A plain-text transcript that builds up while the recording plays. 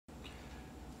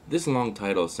This long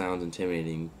title sounds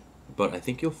intimidating, but I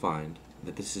think you'll find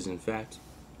that this is in fact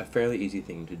a fairly easy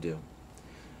thing to do.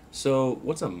 So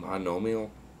what's a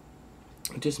monomial?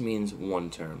 It just means one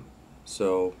term.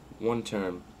 So one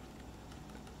term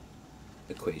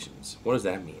equations. What does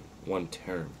that mean? One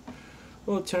term.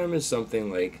 Well, a term is something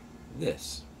like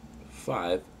this: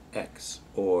 5x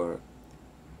or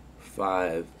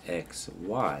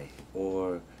 5xy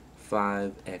or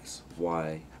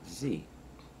 5xyz.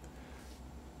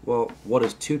 Well, what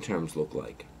does two terms look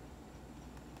like?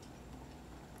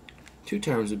 Two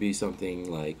terms would be something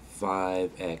like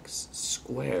 5x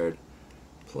squared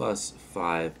plus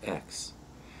 5x.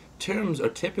 Terms are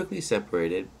typically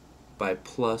separated by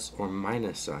plus or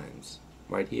minus signs,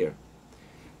 right here.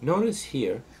 Notice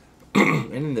here,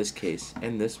 and in this case,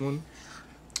 and this one,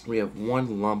 we have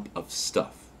one lump of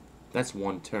stuff. That's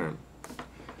one term.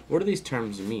 What do these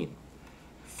terms mean?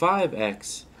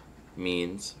 5x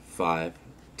means 5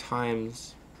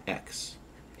 times x.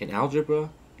 In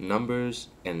algebra, numbers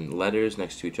and letters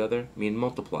next to each other mean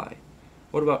multiply.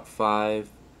 What about 5xy?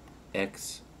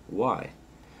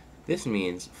 This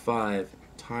means 5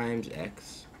 times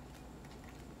x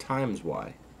times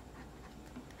y.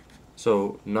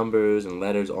 So numbers and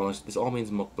letters, this all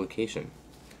means multiplication.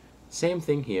 Same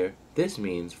thing here. This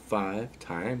means 5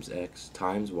 times x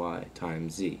times y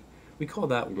times z. We call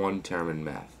that one term in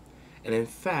math. And in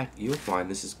fact, you'll find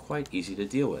this is quite easy to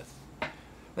deal with.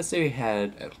 Let's say we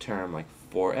had a term like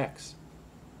 4x.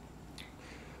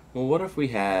 Well, what if we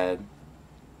had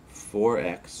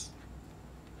 4x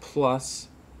plus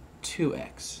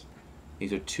 2x?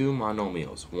 These are two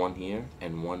monomials, one here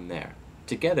and one there.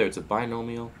 Together it's a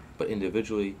binomial, but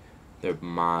individually they're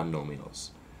monomials.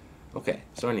 Okay,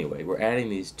 so anyway, we're adding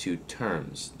these two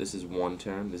terms. This is one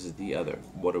term, this is the other.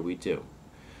 What do we do?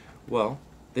 Well,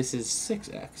 this is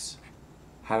 6x.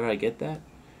 How did I get that?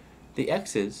 The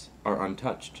x's are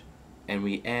untouched, and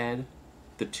we add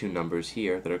the two numbers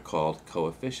here that are called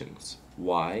coefficients.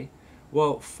 Why?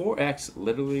 Well, 4x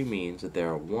literally means that there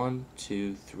are 1,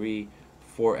 2, 3,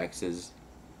 4 x's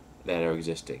that are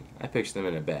existing. I picture them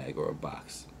in a bag or a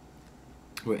box.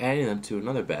 We're adding them to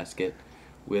another basket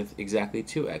with exactly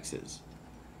 2 x's.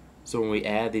 So when we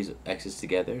add these x's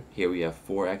together, here we have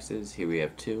 4 x's, here we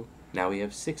have 2, now we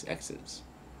have 6 x's.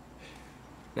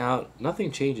 Now,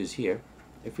 nothing changes here.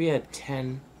 If we had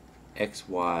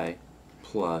 10xy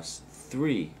plus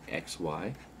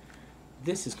 3xy,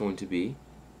 this is going to be,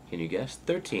 can you guess,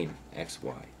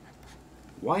 13xy.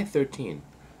 Why 13?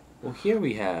 Well, here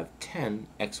we have 10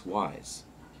 xy's.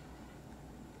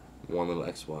 One little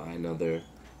xy, another,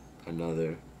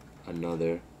 another,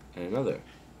 another, and another.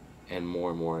 And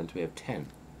more until we have 10. And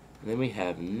then we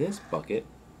have in this bucket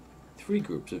 3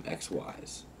 groups of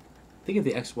xy's. Think of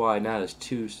the xy not as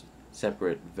two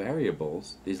separate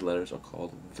variables. These letters are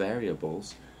called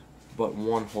variables, but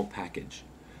one whole package.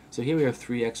 So here we have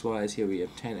 3 xy's, here we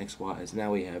have 10 xy's,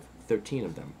 now we have 13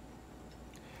 of them.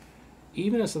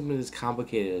 Even as something as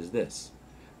complicated as this,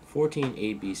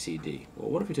 14abcd. Well,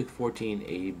 what if we took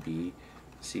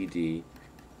 14abcd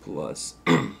plus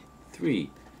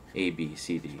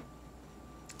 3abcd? It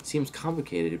seems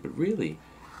complicated, but really,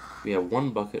 we have one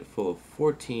bucket full of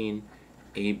 14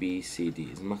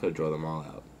 ABCDs. I'm not going to draw them all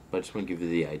out, but I just want to give you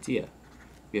the idea.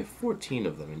 We have 14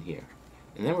 of them in here.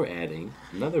 And then we're adding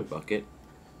another bucket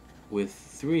with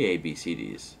 3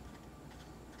 ABCDs.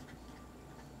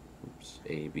 Oops,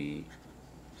 A, B,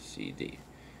 C, D.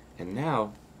 And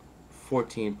now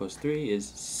 14 plus 3 is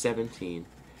 17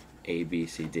 A, B,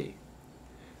 C, D.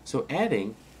 So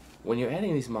when you're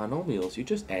adding these monomials, you're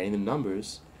just adding the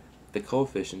numbers, the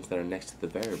coefficients that are next to the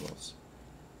variables.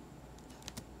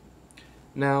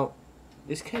 Now,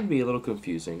 this can be a little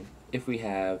confusing if we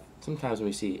have, sometimes when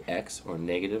we see x or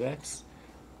negative x,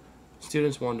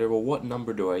 students wonder, well, what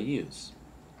number do I use?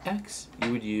 X,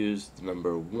 you would use the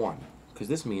number 1, because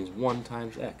this means 1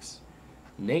 times x.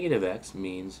 Negative x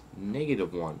means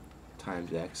negative 1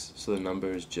 times x, so the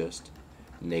number is just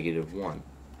negative 1.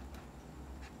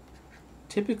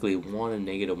 Typically, 1 and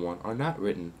negative 1 are not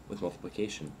written with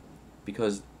multiplication,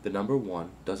 because the number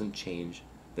 1 doesn't change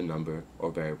the number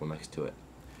or variable next to it.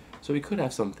 So we could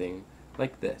have something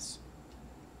like this: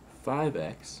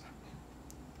 5x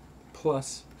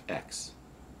plus x.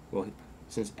 Well,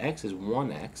 since x is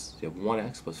 1x, so you have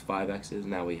 1x plus 5x's,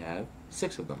 now we have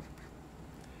 6 of them.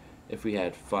 If we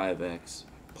had 5x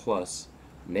plus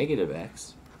negative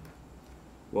x,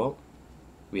 well,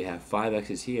 we have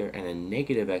 5x's here and a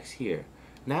negative x here.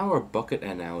 Now our bucket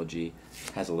analogy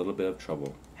has a little bit of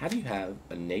trouble. How do you have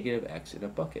a negative x in a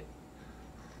bucket?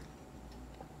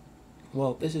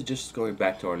 Well, this is just going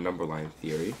back to our number line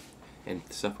theory and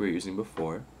stuff we were using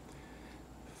before.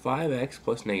 5x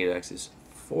plus negative x is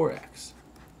 4x,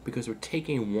 because we're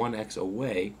taking 1x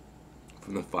away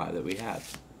from the 5 that we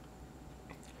have.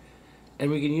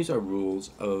 And we can use our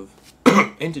rules of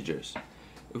integers.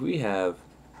 If we have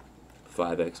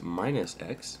 5x minus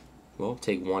x, well,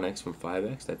 take 1x from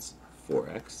 5x, that's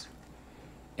 4x.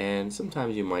 And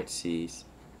sometimes you might see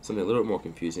something a little bit more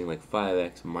confusing, like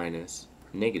 5x minus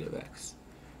negative x.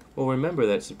 Well, remember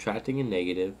that subtracting a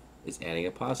negative is adding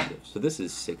a positive, so this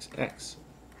is 6x.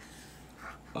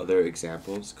 Other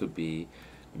examples could be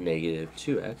negative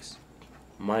 2x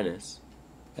minus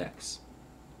x.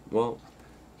 Well,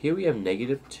 here we have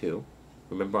negative 2.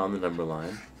 Remember on the number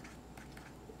line,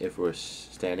 if we're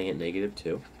standing at negative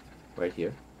 2, right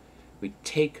here, we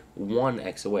take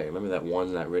 1x away. Remember that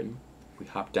 1's not written? We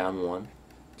hop down 1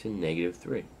 to negative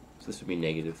 3. So this would be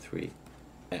negative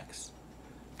 3x.